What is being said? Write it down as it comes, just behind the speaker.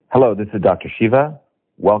Hello, this is Dr. Shiva.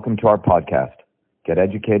 Welcome to our podcast, Get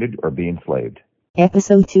Educated or Be Enslaved.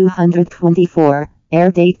 Episode 224,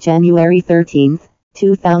 air date January 13th,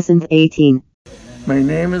 2018. My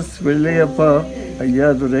name is Vellayappa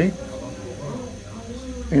Ayyadurai.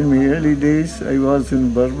 In my early days, I was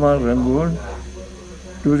in Burma, Rangoon.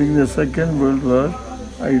 During the Second World War,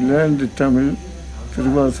 I learned Tamil,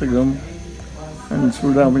 Thiruvasagam, and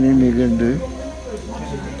Sudamani Nigandu.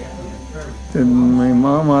 Then my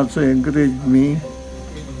mom also encouraged me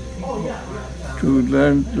to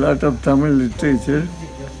learn a lot of Tamil literature.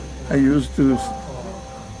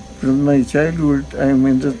 From my childhood, I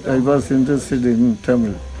was interested in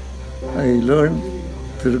Tamil. I learned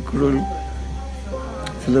Thirukkural,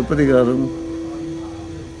 Silappadigaram,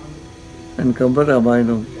 and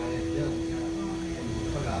Kambaramayanam.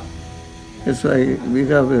 That's why we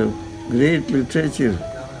have a great literature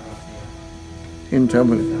in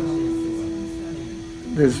Tamil.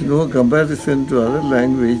 There's no comparison to other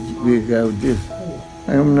language. We have this.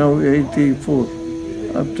 I am now 84.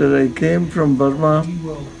 After I came from Burma,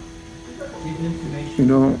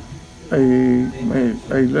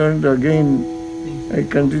 I learned again. I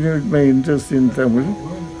continued my interest in Tamil.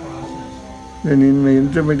 Then in my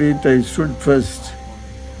intermediate, I stood first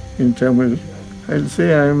in Tamil. I'll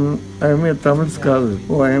say I am a Tamil scholar.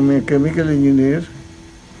 I am a chemical engineer.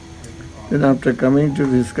 Then after coming to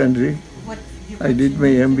this country, I did my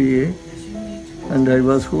MBA and I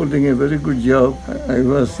was holding a very good job. I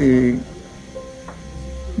was the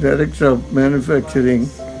director of manufacturing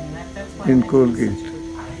in Colgate.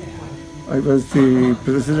 I was the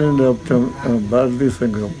president of Bharati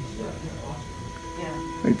Sangam,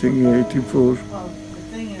 I think in 84.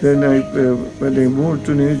 Then when I moved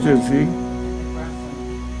to New Jersey,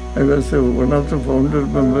 I was one of the founder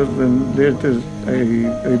members, and later I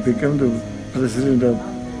became the president of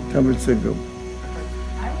Tamil Sangam.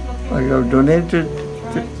 I have donated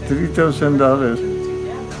 $3,000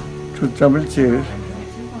 to Tamil Chair.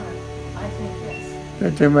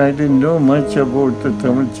 That time I didn't know much about the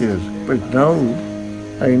Tamil Chair, but now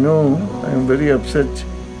I know. I am very upset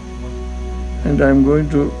and I am going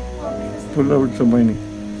to pull out the money.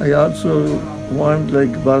 I also want,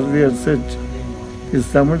 like Bharati had said, his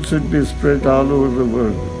Tamil should be spread all over the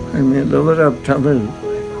world. I am a lover of Tamil.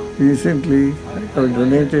 Recently I have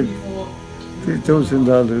donated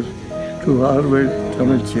 $3,000 to Harvard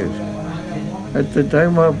Tamil Chair. At the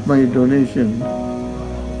time of my donation,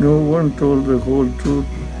 no one told the whole truth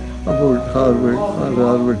about Harvard or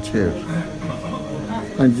Harvard Chair.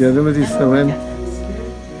 On January 7th,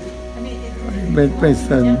 I met my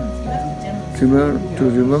son to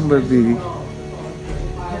remember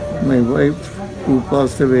my wife who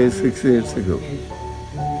passed away 6 years ago.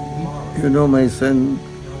 You know my son,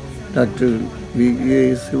 Dr.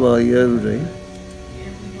 V.A. Siva Ayyadurai,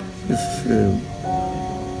 is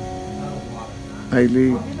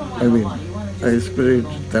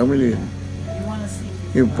aspirate Tamilian.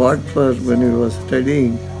 He fought when he was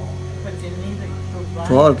studying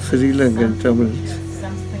for Sri Lankan Tamils.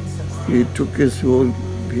 He took his whole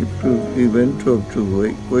people, he went up to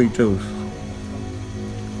White House.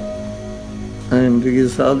 And he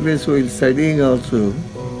is always, while studying also,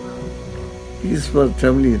 he is for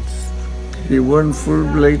Tamilians. He won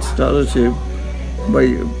Fulbright scholarship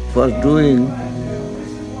for doing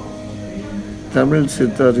Tamil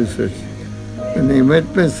Siddha research. When I met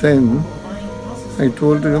my son, I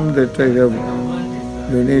told him that I have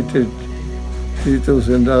donated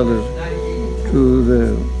 $3,000 to the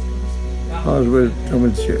Harvard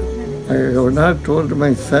Tamil Chair. I have not told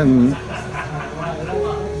my son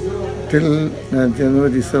till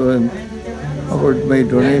January 7th about my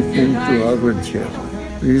donation to Harvard Chair.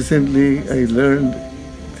 Recently, I learned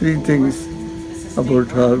 3 things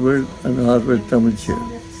about Harvard and Harvard Tamil Chair,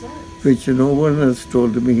 which no one has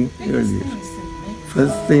told me earlier.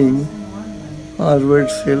 First thing, Harvard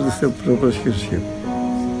sells a professorship.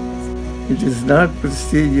 It is not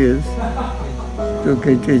prestigious to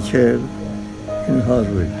get a chair in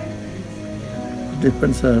Harvard. It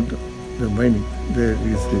depends on the money there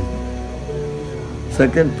is.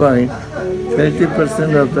 Second point,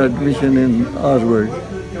 30% of the admission in Harvard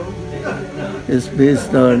is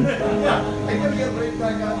based on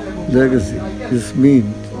legacy. This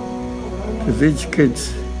means the rich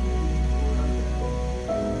kids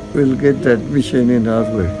will get admission in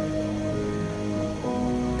Harvard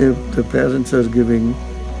if the parents will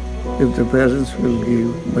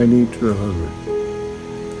give money to the Harvard.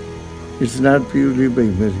 It's not purely by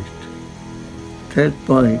merit. Third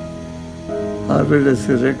point, Harvard has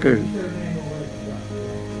a record.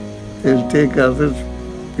 They'll take other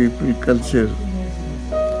people's culture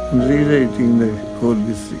and rewriting the whole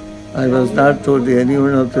history. I was not told any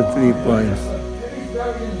one of the 3 points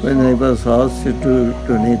when I was asked to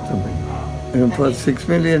donate the money. And for $6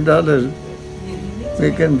 million,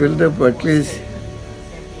 we can build up at least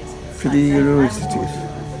 3 universities.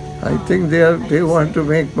 I think they want to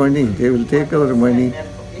make money. They will take our money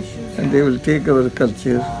and they will take our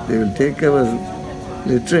culture, they will take our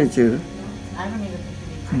literature.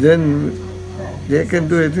 Then they can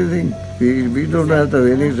do anything. We do not have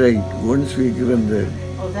any right once we given the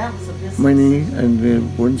money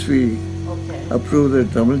and once we approve the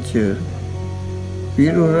Tamil chair. We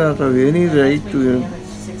do not have any right to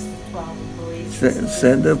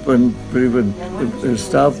stand up and prevent,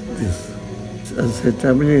 stop this. As a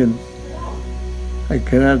Tamilian, I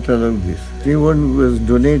cannot allow this. Anyone who has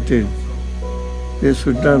donated, they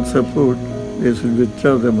should not support, they should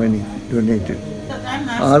withdraw the money donated.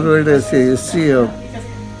 Harvard has a history of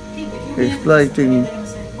exploiting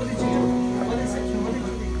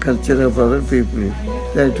culture of other people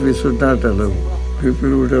that we should not allow.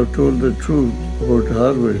 People would have told the truth about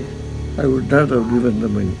Harvard, I would not have given the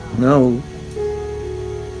money. Now,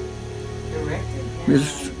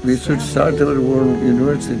 we should start our own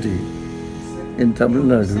university in Tamil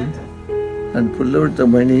Nadu and pull out the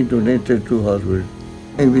money donated to Harvard.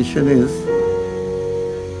 My vision is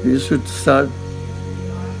we should start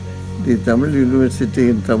the Tamil University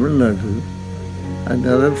in Tamil Nadu and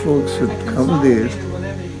other folks should come there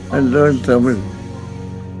and learn Tamil.